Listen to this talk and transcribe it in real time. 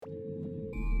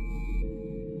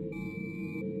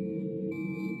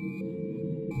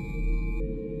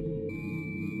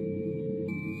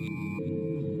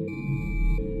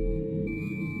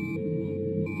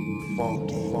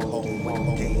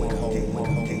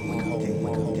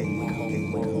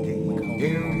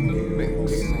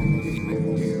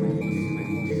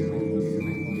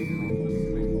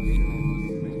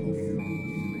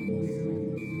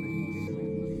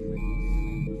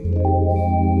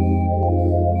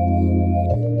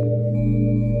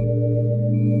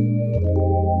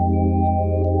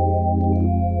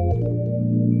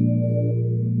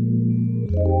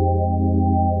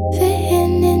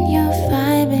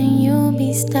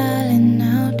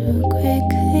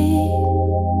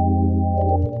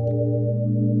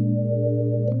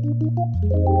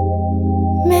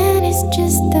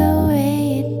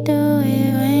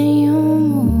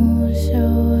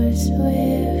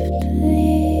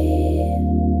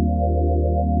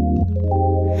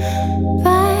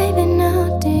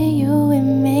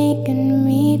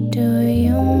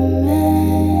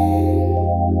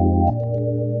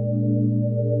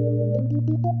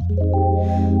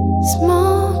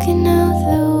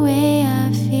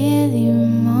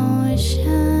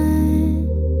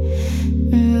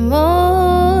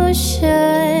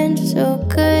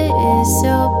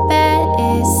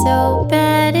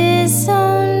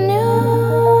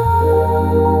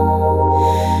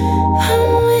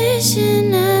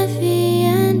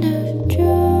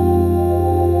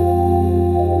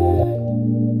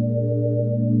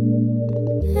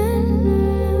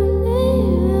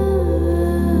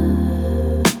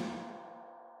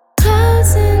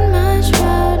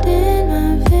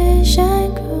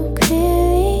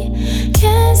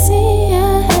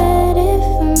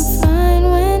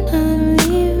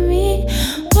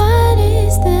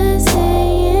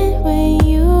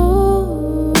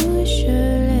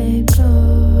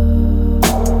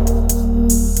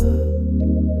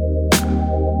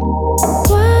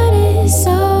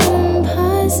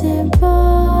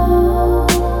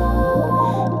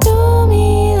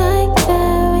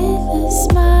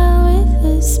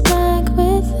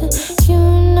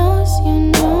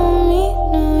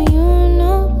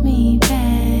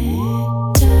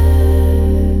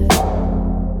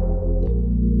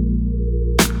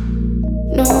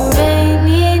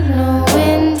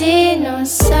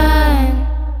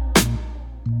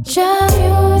Your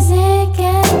music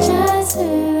and just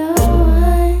the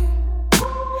one.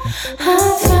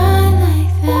 I'm fine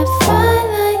like that, fine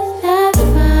like that,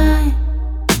 fine.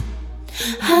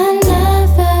 I'll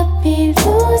never be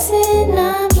losing,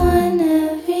 I'm on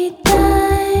every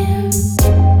time.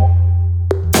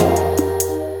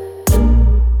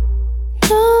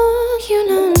 No, you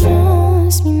don't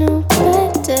knows me no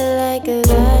better like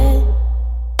that.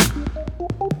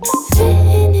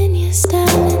 Fitting in your style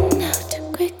and out too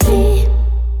quickly.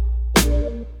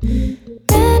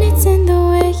 Man, it's in the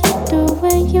way you do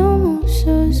when you move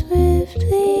so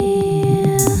swiftly.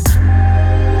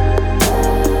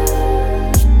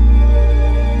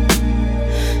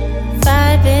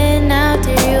 Vibing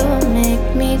after you make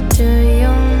me do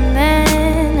you,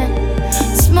 man.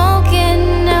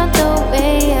 Smoking out the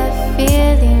way I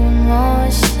feel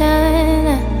emotion.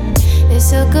 It's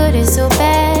so good, it's so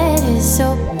bad, it's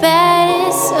so bad,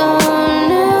 it's so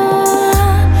new.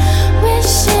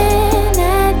 Wishing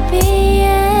at the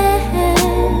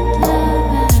end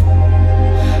of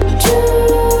a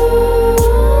truth.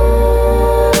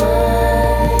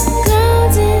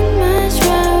 Clouds in my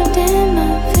shroud and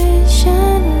my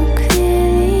vision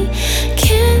clearly.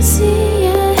 Can't see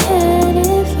ahead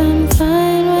if I'm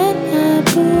fine when I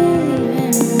believe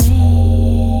in me.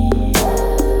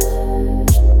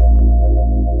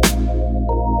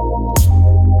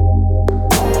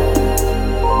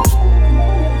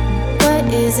 What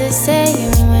is it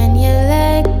saying when you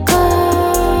let go?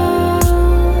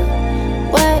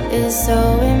 What is so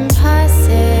impossible?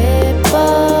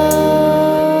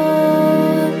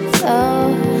 So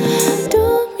do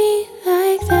me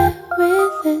like that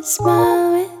with a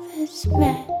smile, with a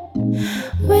smile.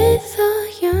 With all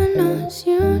your notes,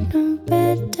 you know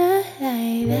better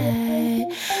like that.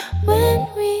 When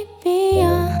we be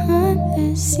on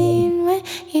the scene, when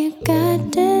you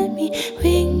got to me,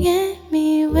 winging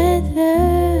me with the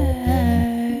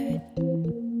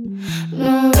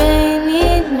no rainy,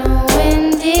 no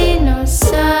windy, no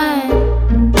sun.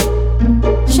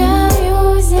 Your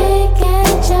music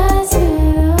and just the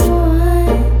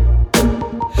one.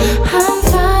 I'm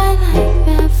fine like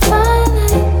that, fine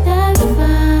like that.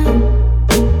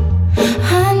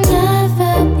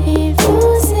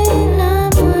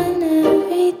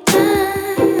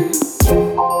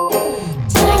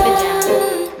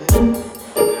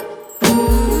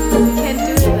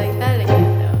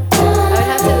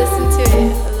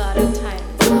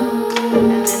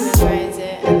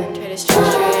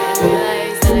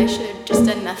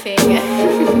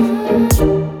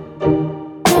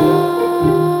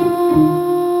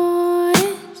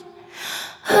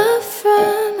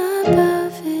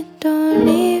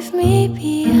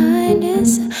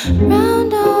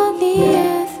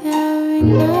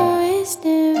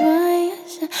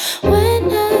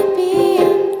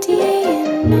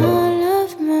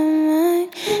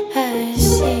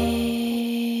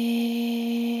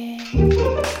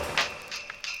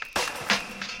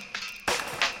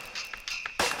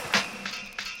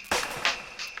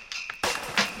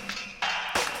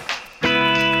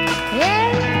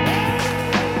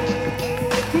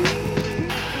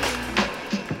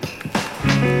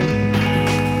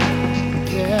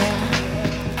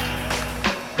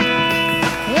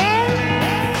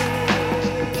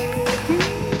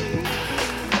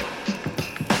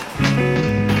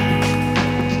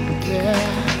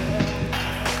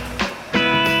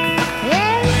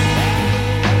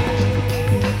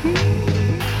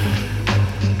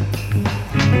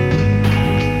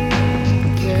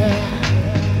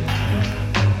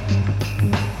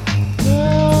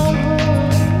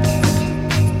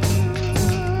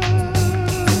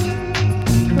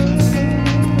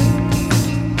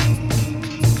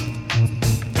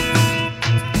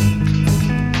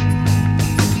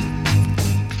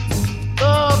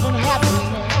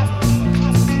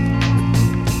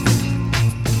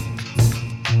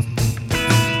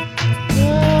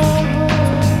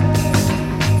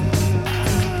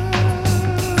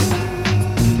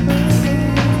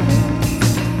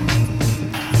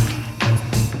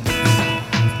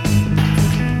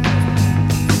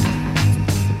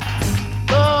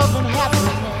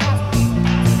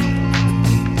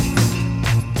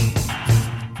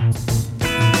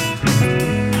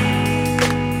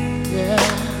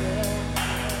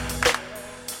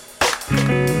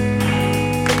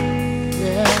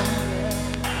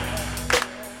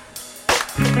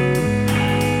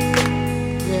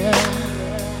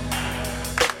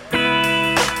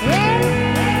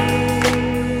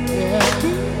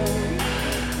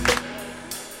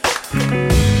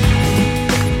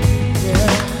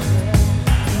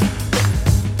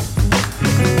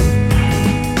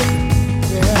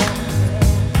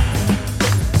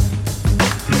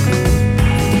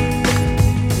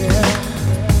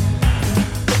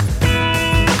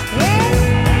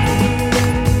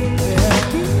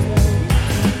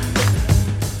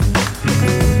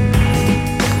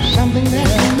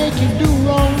 make you do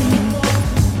wrong.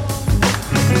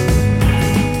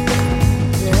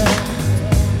 Yeah.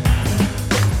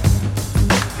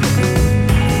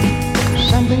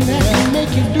 Something that can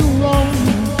make you do wrong,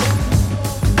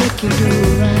 make you do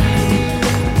right.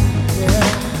 Yeah.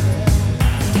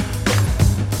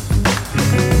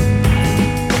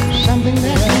 Something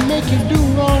that can make you do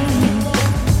wrong.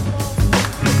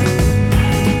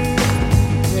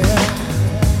 Yeah.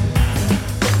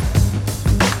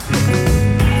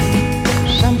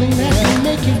 Something that can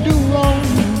make you do wrong,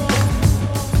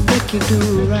 make you do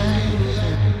right.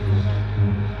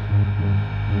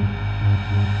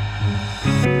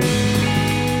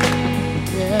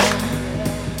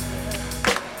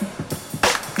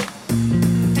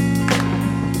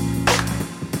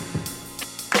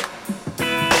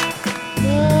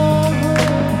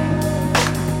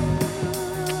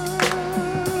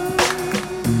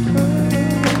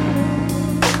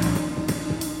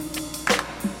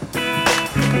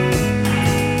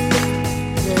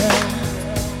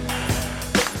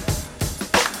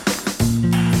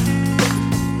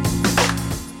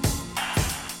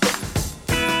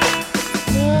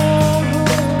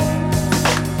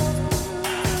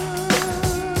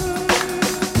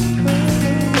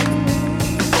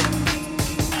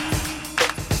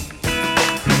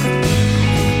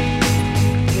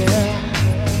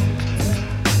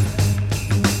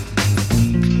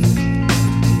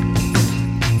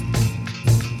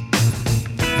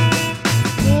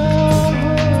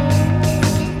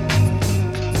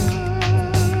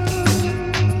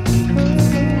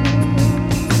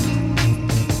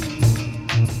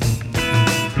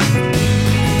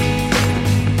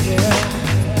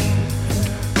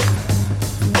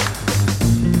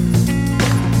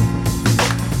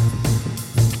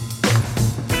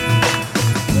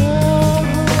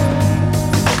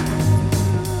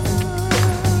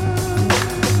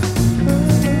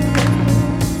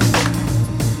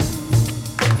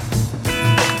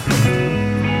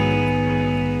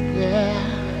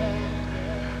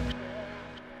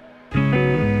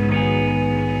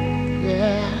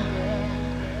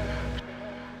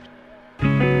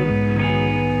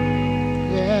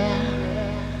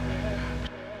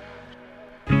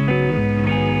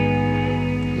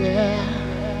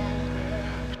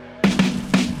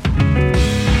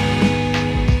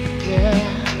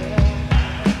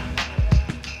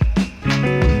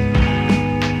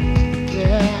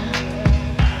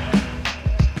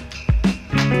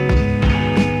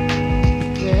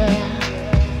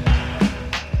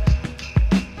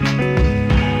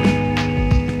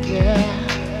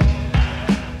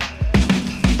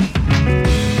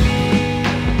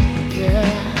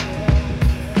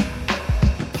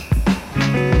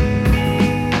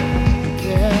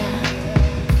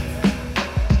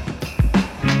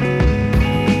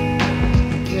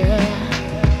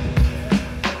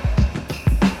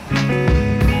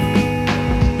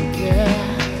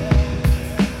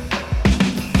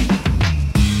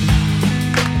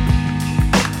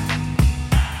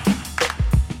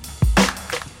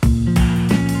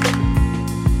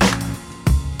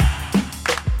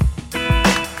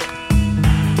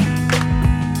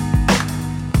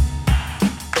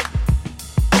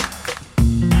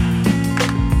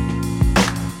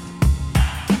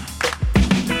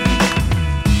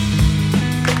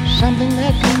 Something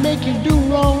that can make you do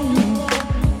wrong.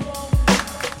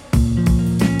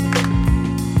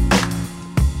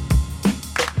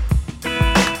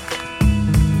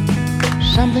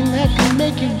 Something that can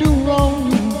make you do wrong.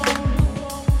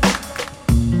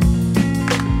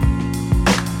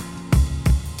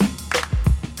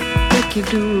 Make you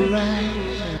do right.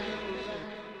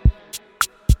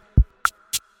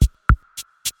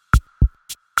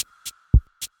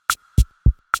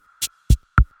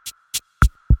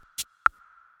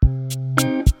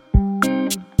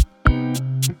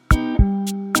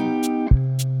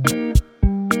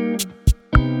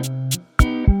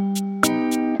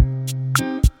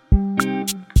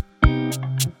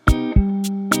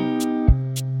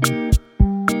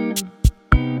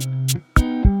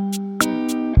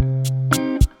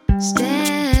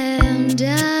 Stand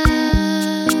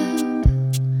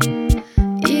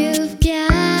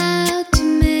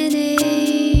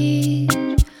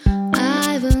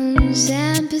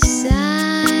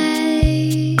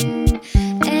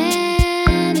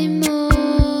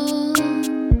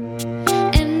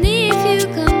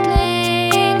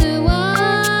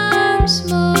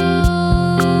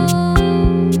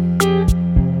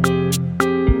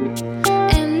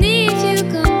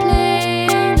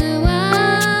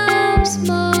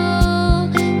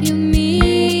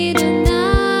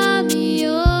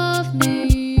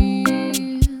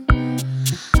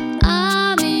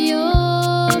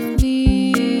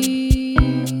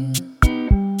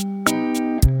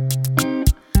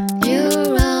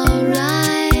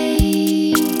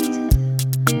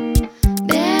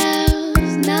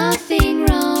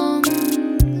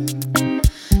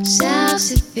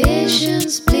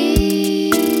Patience,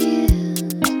 please,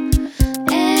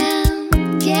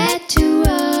 and get to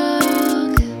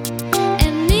work.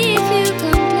 And if you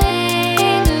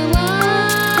complain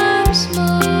once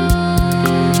more,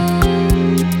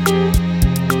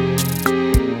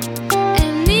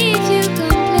 and if you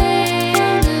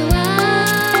complain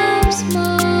once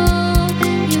more,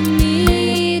 you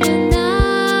need an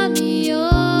army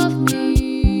of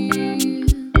me,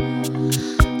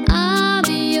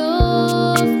 army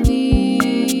of me.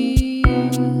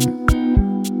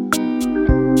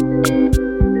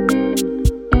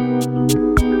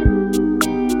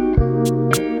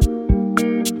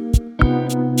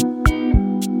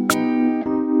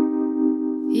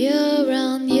 You're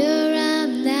on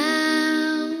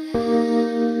now.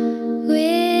 We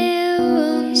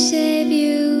won't save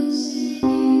you.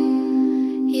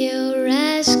 Your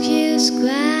rescue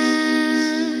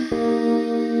squad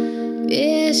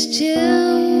is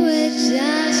too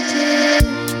exhausted.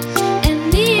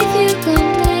 And if you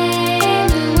complain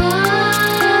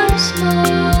once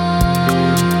more,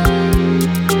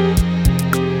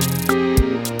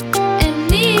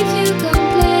 and if you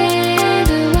complain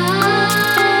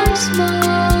once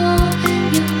more,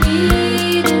 you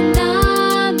need an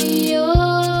army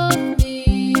of me,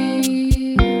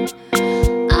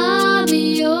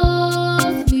 army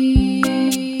of me,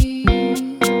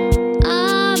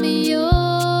 army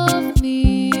of me.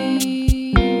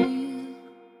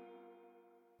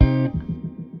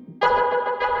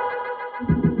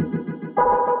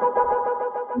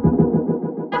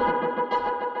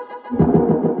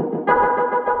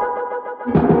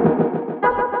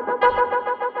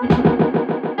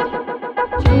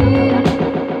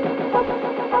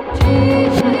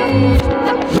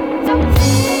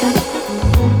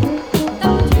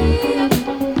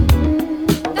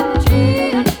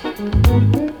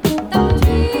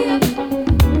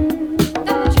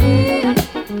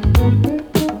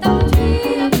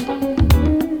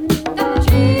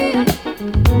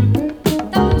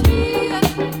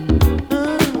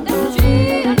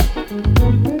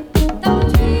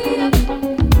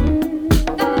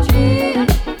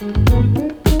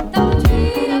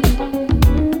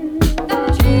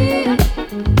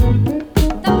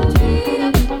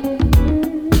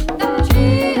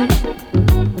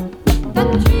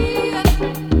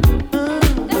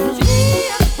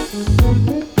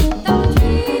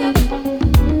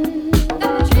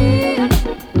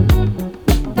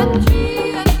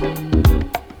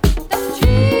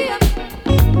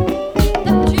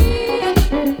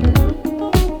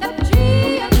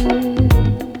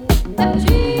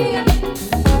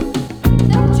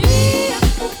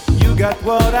 You got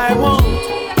what I want,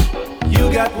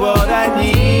 you got what I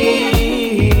need.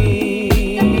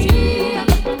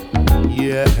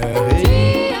 Yeah.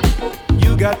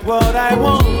 You got what I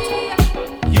want,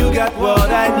 you got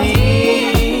what I need.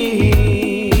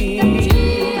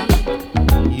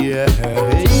 Yeah.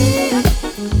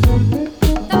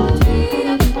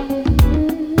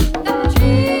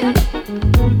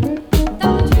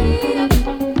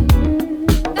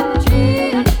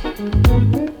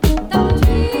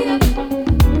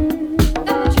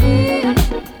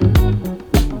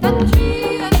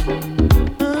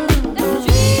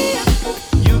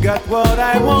 You got what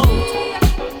I want,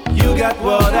 you got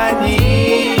what I need.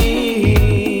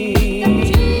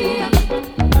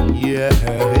 Yeah.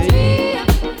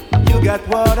 You got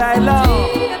what I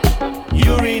love,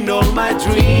 you're in all my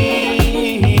dreams.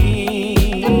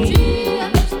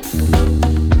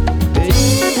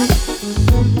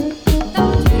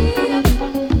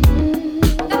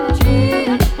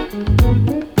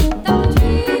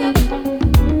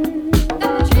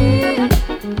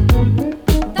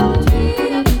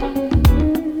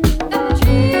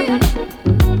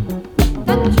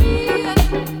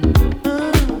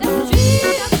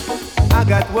 I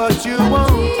got what you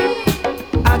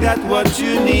want, I got what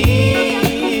you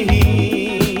need.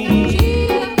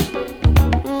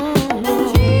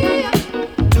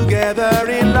 Together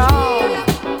in love,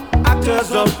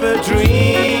 actors of a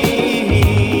dream.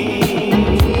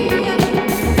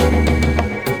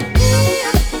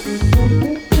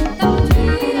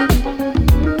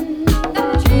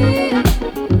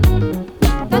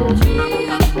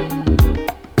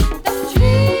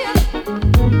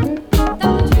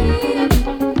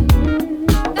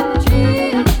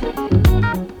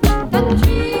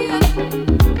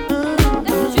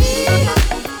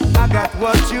 I got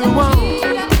what you want,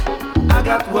 I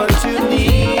got what you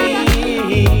need.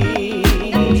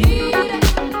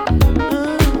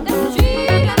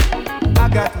 I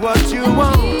got what you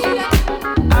want,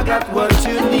 I got what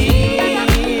you need.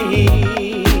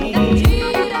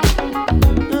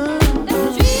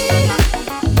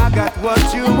 got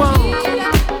what you want,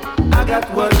 I got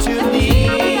what you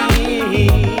need.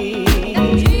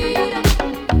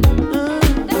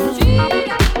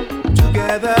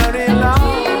 Together in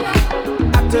love,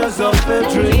 actors of a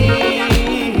dream.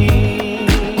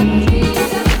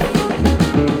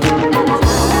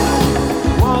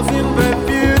 Was in the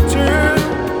future,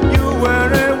 you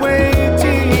were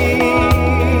awaiting.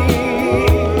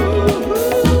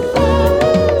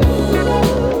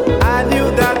 I knew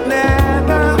that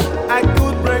never I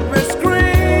could break the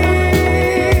screen.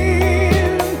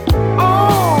 Oh.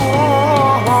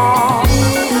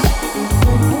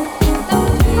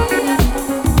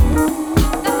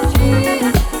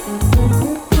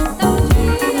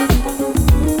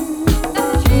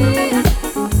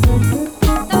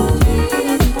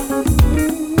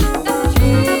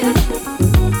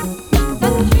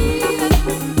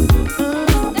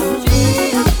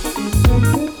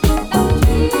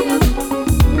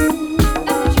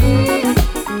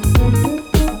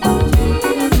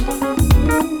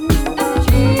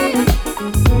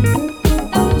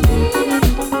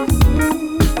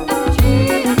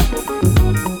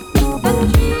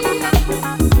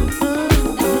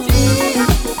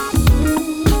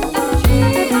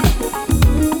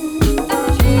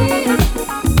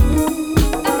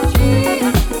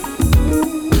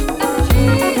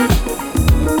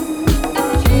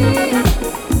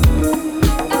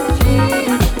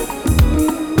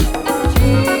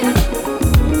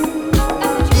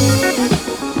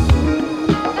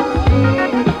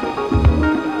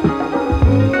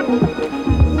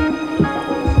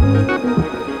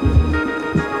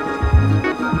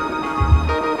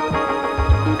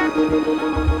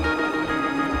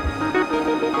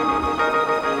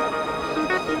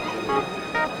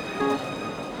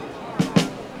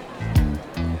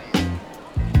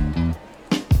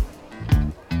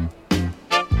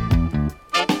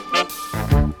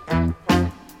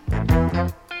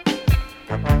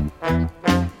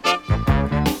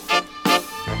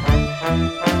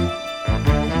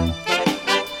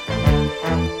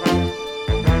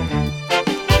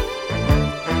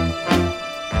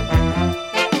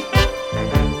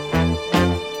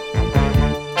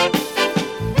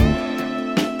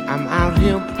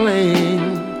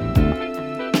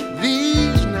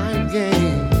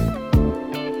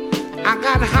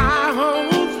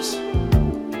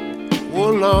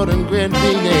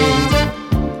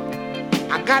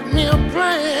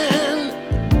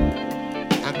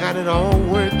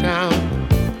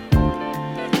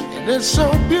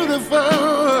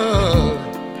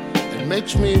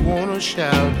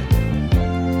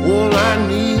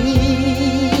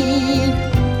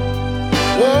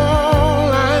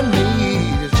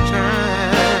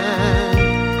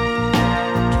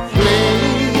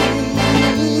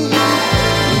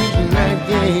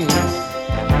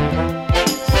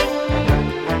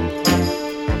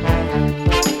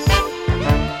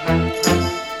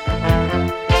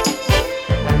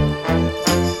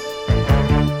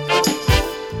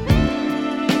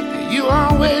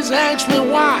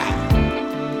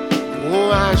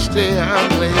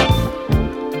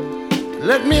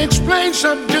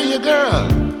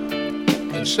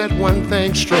 Set one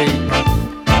thing straight.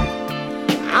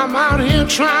 I'm out here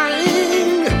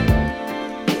trying,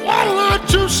 oh Lord,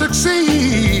 to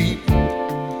succeed,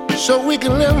 so we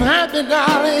can live happy,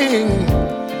 darling,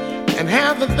 and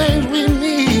have the things we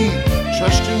need.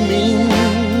 Trust in me.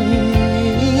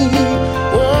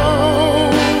 Oh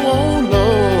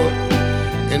Lord,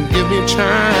 and give me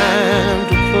time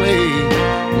to play.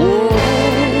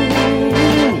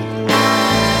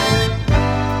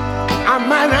 I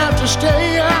might have to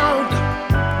stay out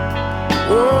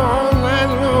all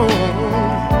night long,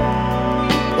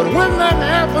 but when that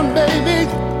happens, baby,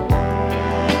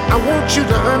 I want you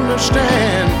to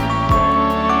understand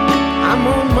I'm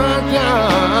on my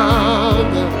job.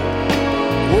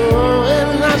 Oh,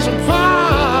 and that's a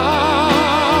part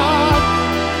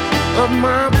of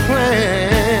my plan.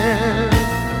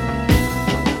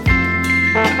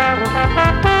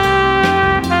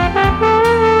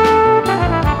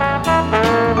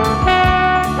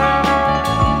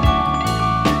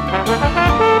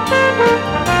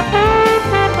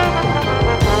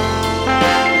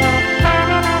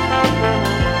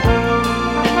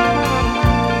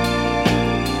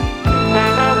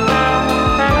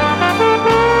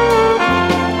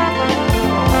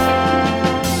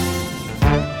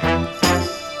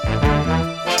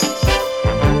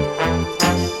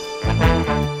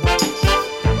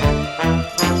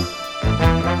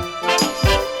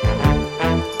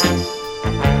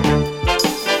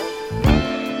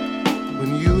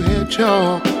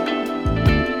 Talk,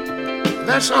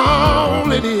 that's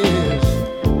all it is.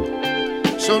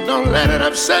 So So don't let it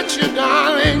upset you,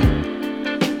 darling,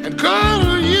 and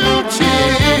cover you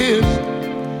tears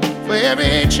for every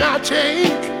inch I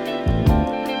take.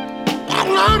 Oh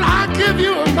Lord, I'll give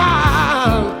you a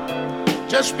mile.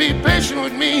 Just be patient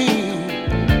with me,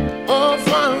 oh,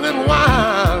 for a little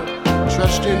while.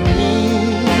 Trust in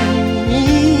me.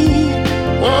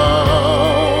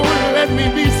 Oh, let me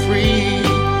be free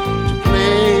to play.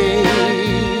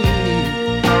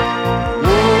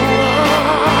 Oh,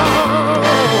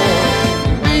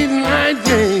 these night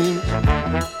games,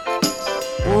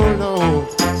 oh Lord,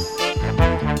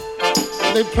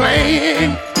 they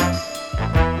playing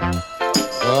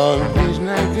all these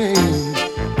night games.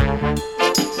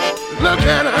 Look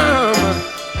at them.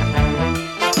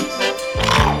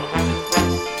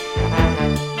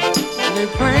 They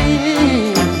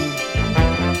playing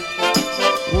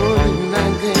all these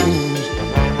night games.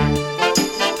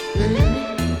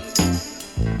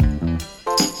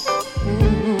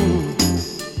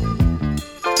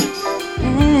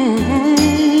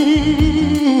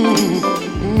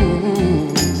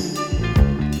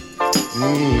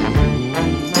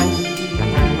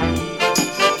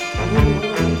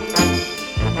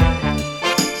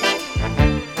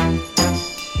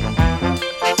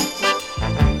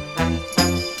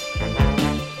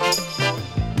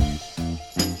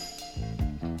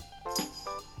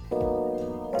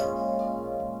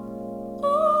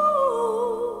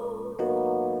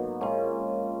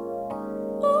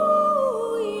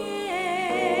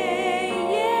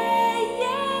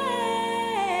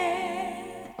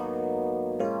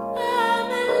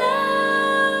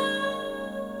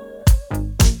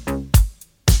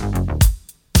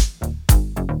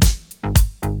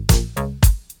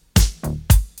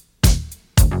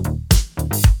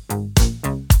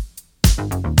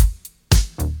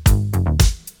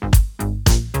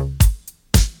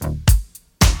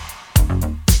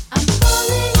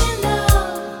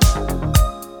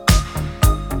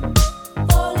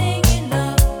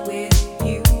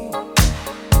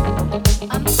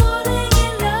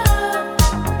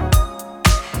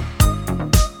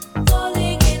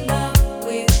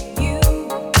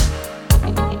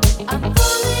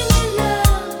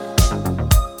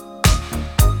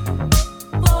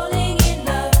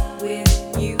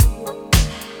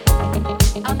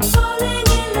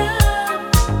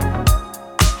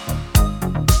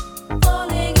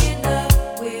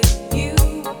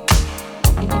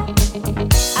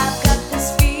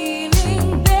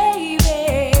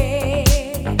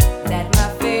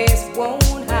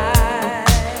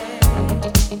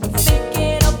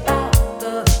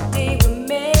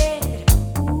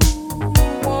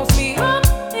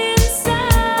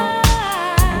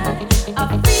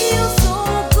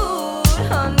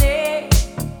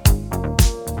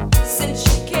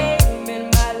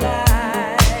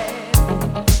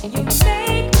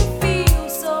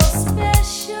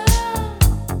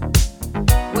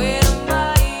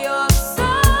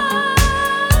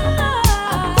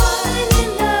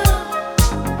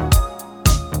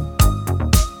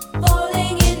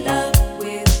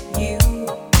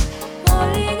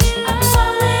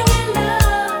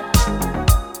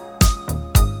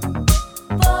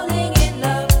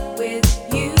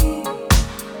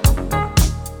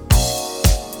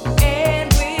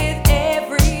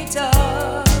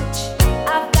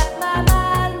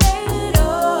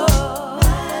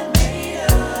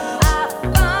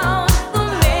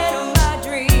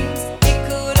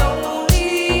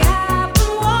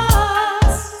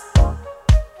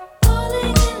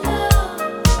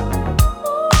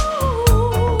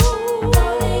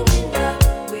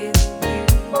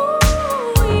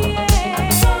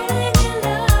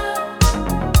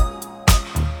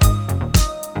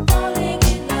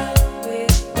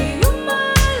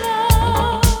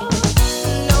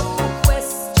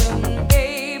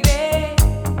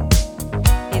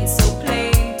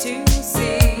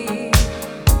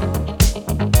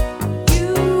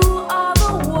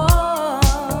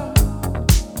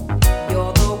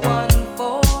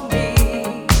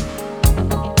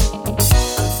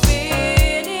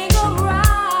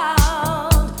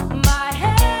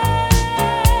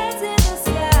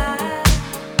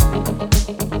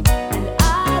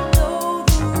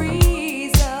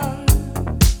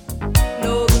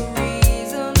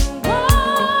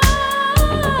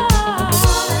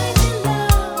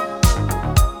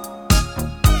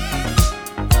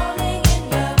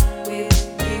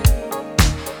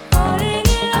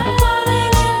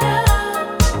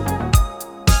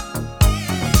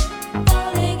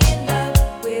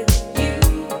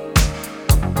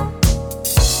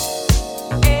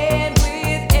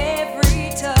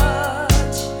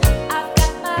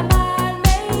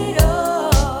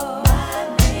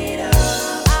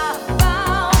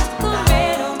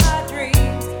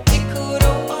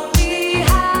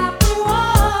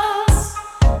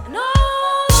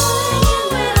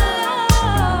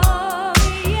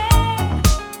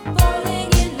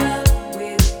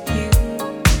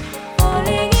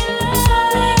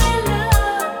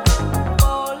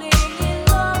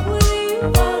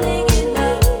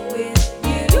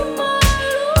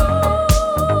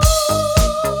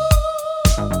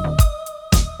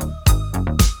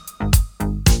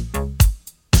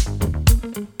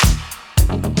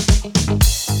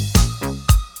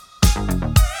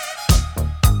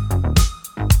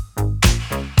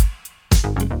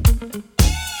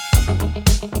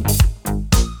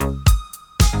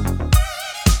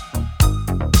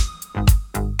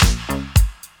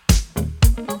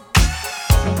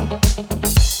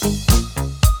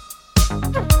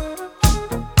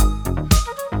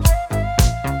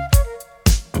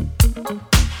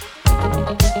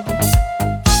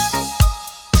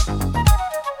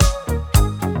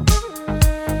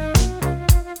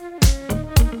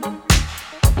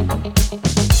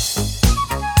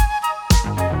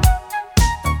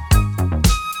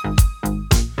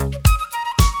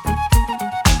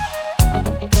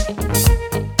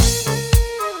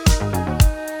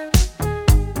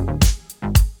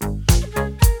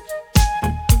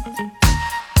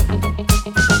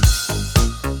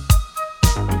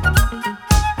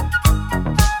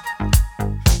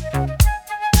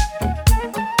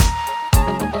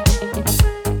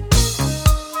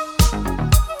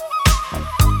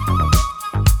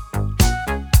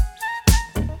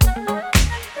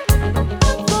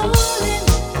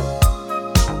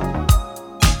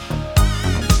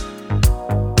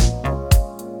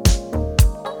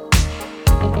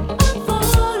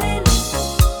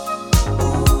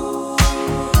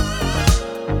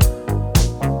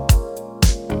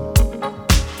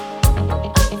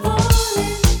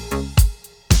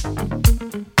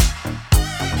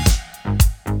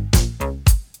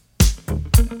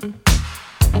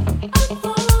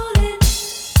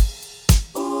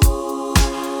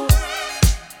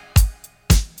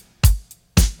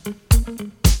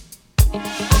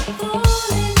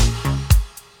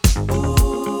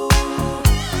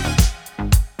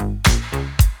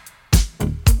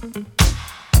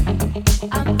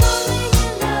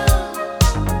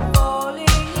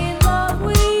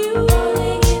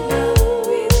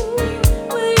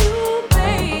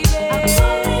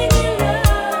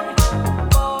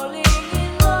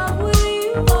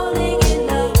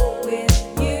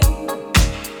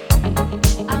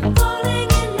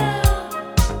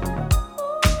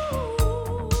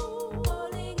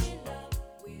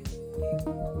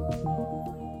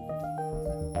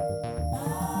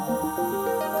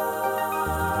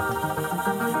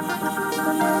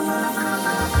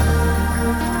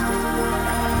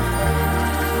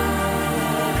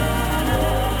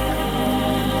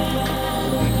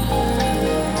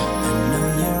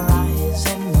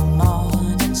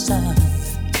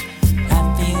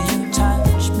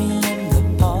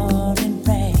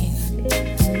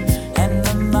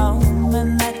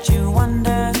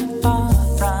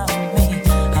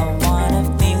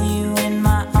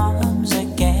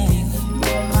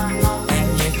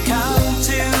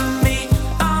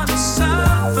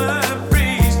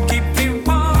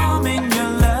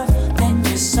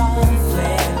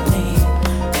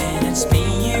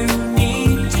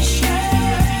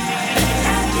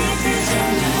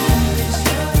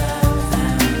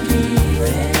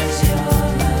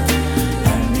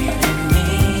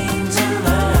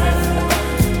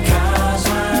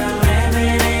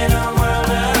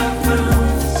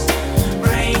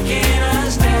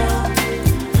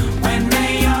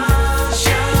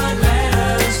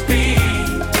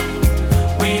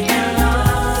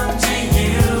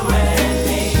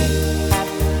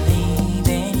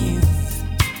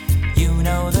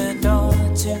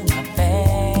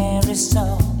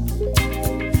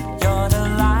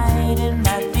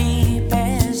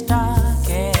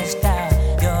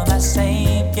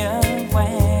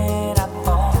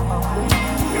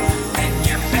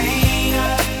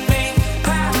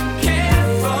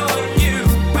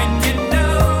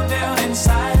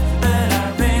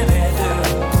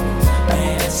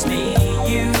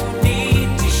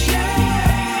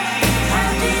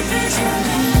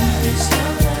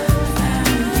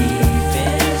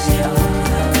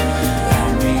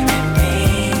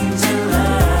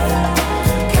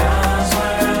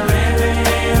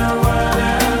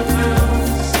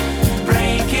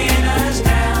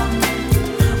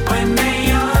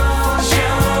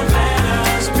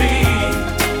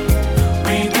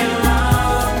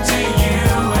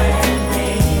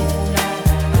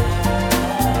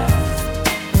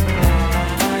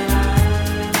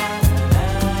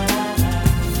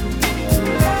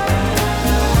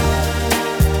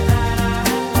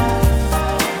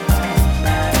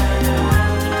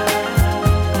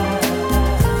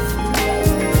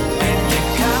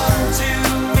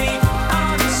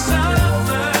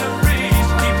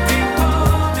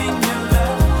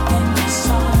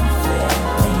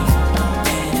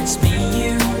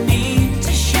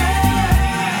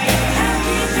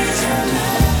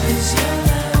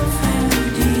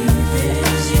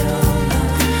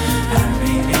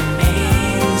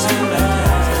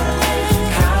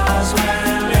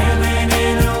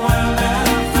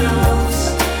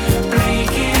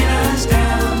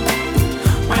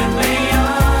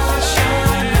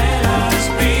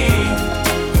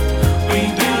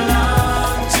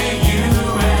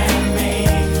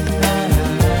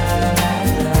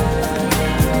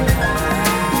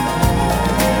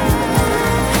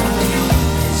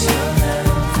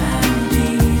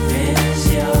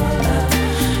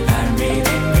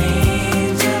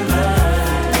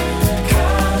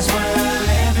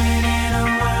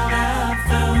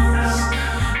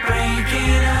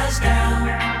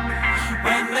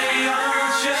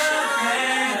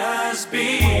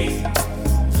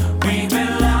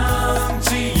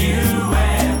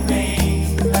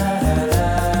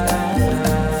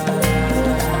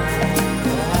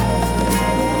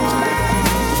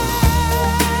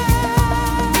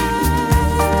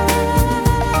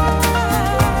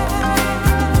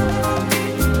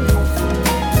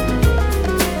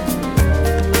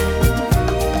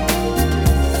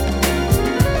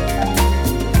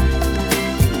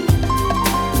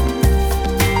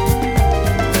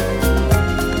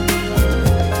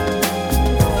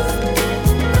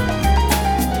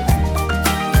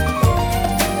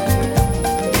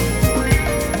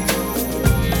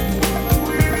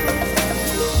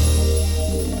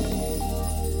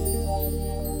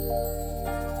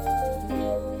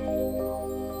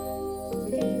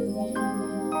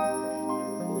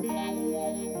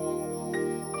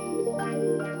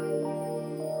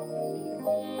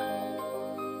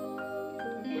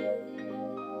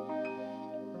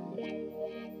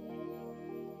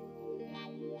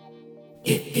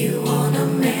 If you want a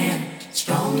man,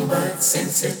 strong but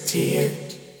sensitive,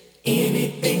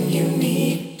 anything you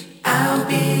need, I'll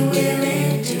be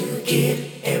willing to give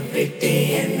every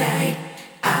day and night.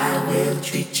 I will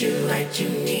treat you right, you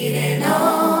need an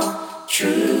all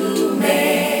true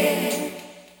man.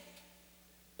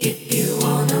 If you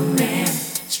want a man,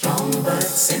 strong but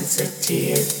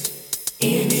sensitive,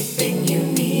 anything you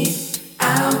need,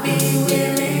 I'll be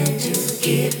willing to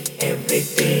give every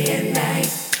day and night.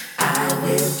 I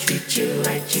will treat you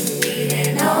right, you need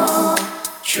an all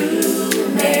true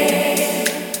man.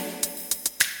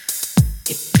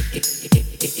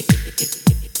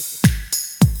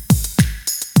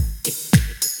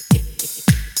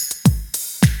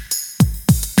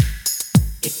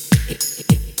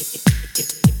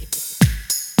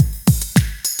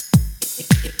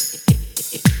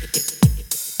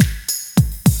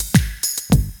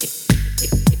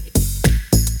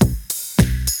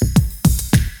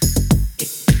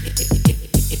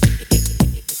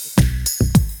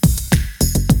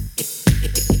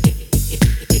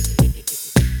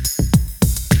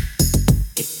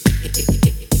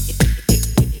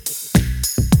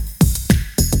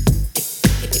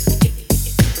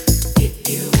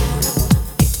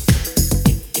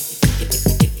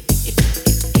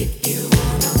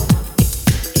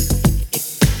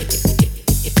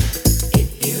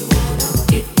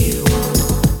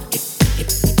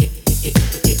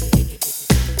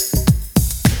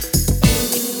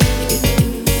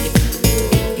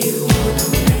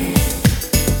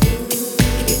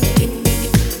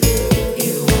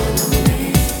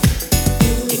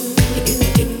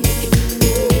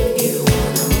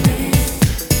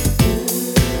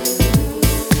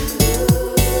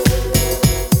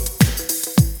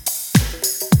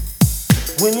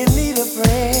 When you need a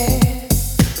friend,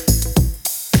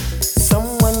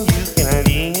 someone you can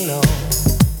lean on,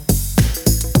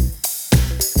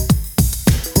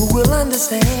 who will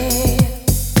understand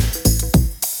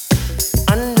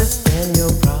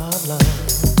your problem.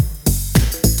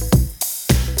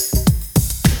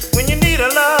 When you need a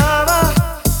lover,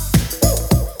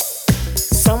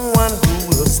 someone who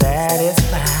will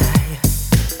satisfy.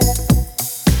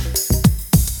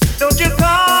 Don't you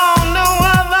call no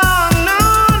other,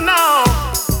 no,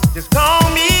 just call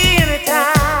me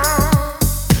anytime.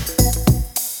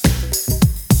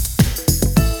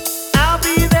 I'll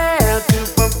be there to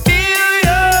fulfill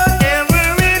your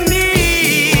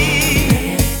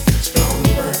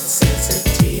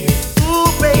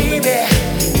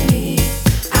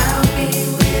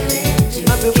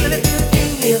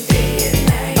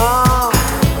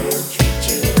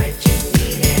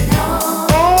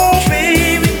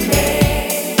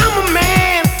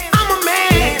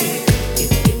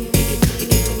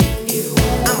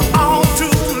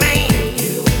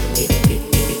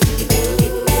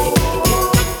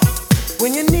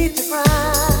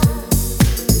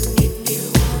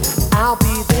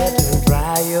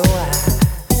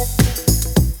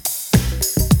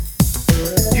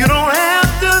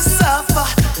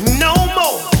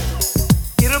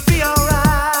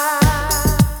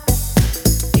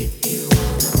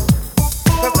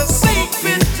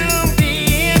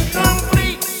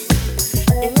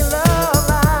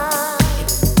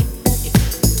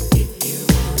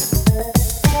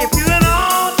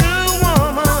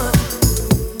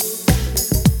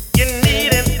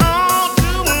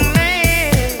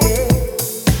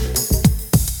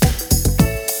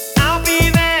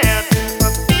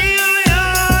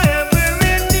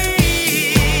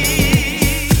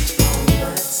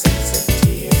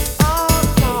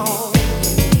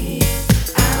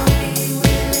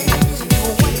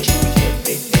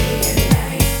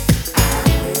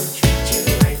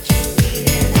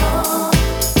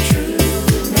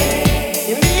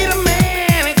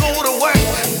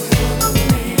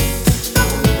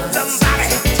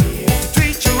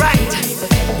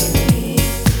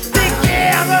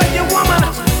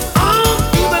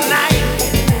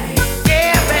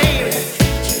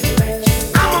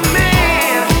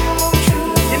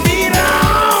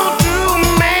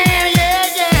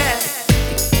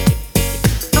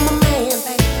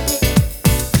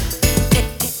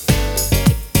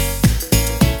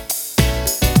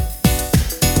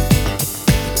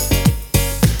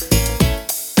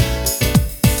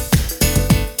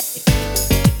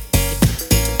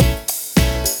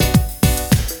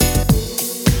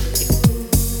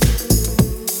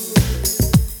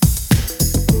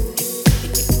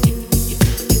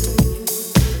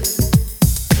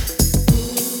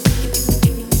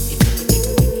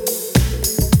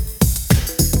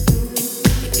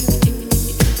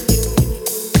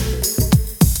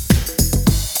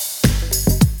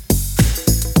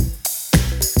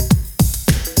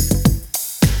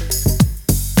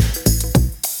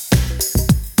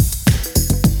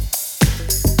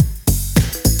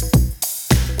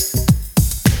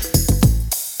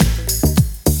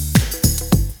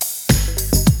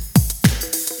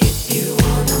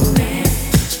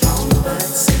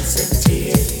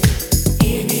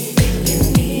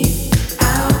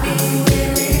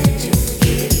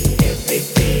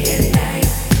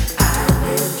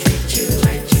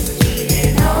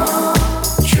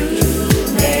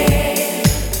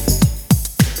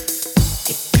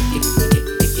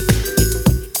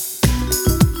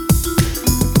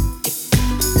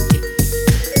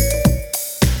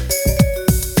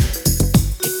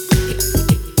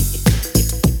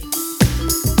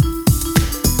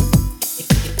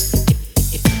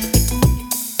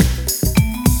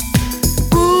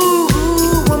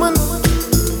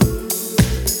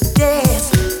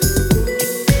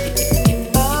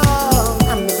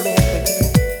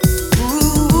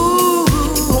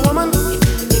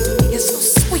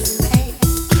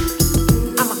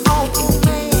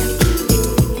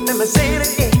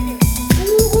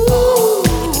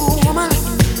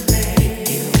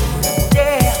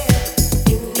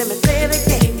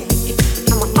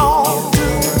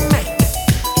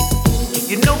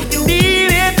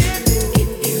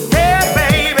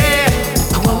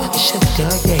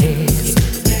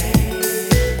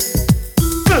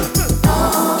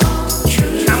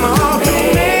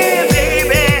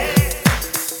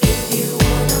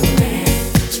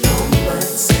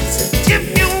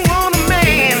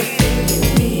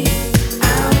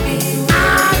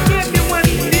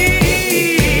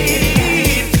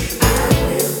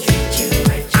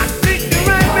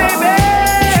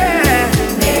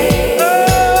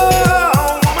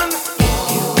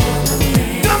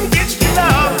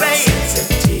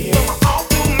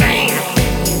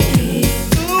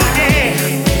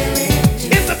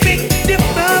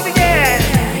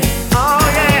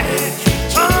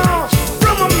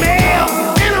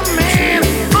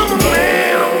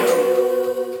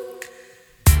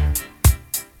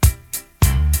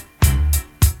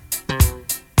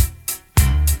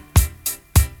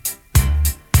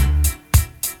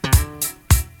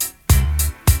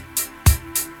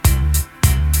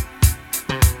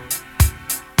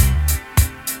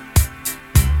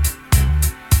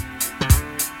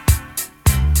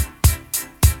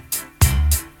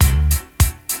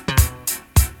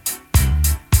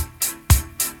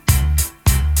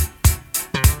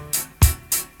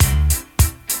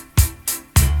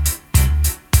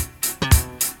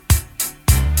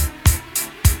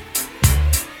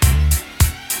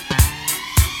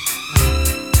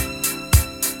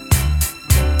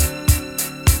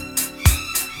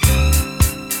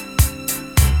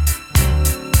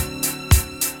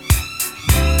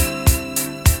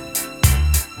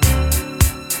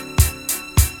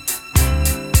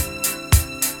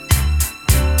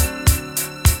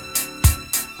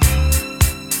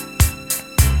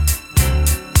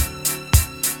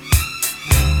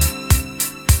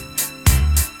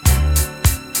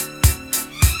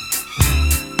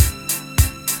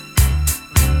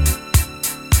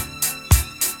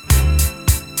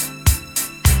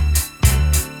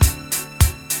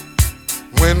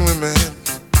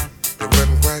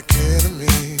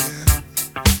me.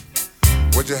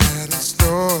 What you had in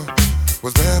store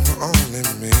was there for only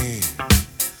me.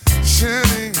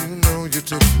 Surely you know you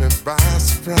took me by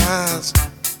surprise.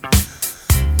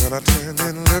 When I turned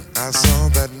and looked, I saw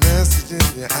that message in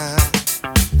your eye.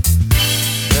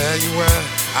 There you were,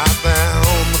 out there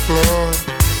on the floor.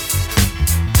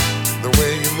 The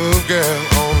way you move, girl,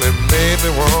 only made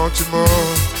me want you more.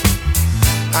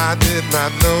 I did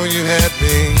not know you had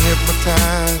me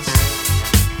hypnotized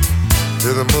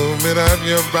to the movement of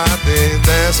your body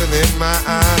dancing in my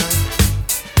eyes.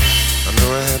 I knew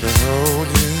I had to hold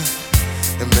you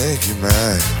and make you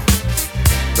mine.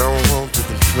 Don't want to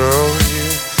control you,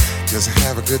 just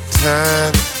have a good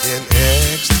time in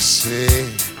ecstasy.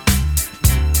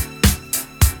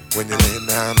 When you lay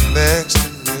down next to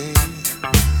me,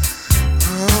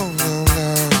 oh no,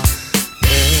 no,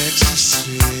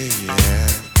 ecstasy, yeah.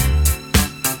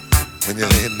 When you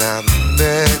lay down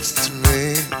next to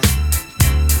me,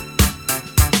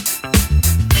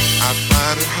 I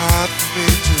find it hard for me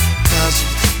to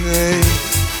concentrate.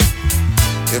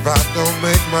 If I don't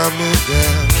make my move,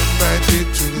 girl, it might be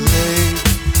too late.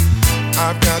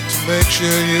 I've got to make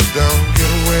sure you don't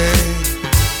get away.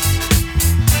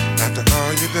 After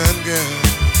all you done, girl,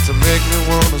 to make me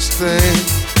wanna stay.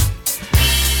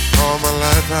 All my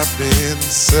life I've been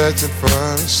searching for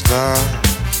a star.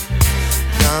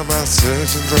 Now my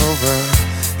searching's over,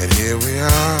 and here we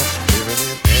are, living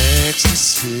in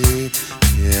ecstasy,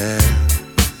 yeah.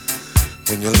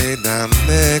 When you lay down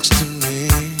next to me,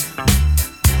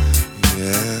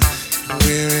 yeah,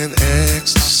 we're in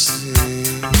ecstasy.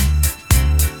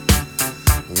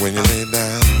 When you lay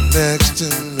down next to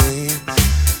me,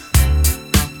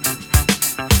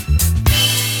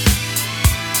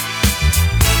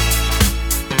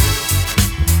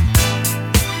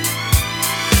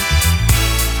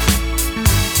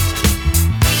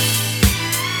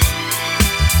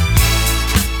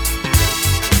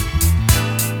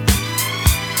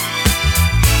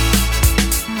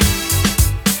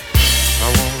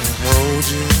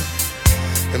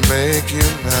 make you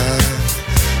mine.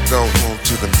 Don't want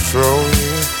to control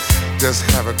you, just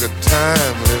have a good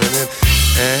time living in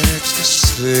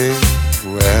ecstasy.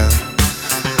 Well,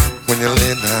 when you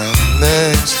lay down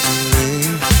next to me,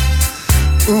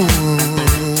 ooh,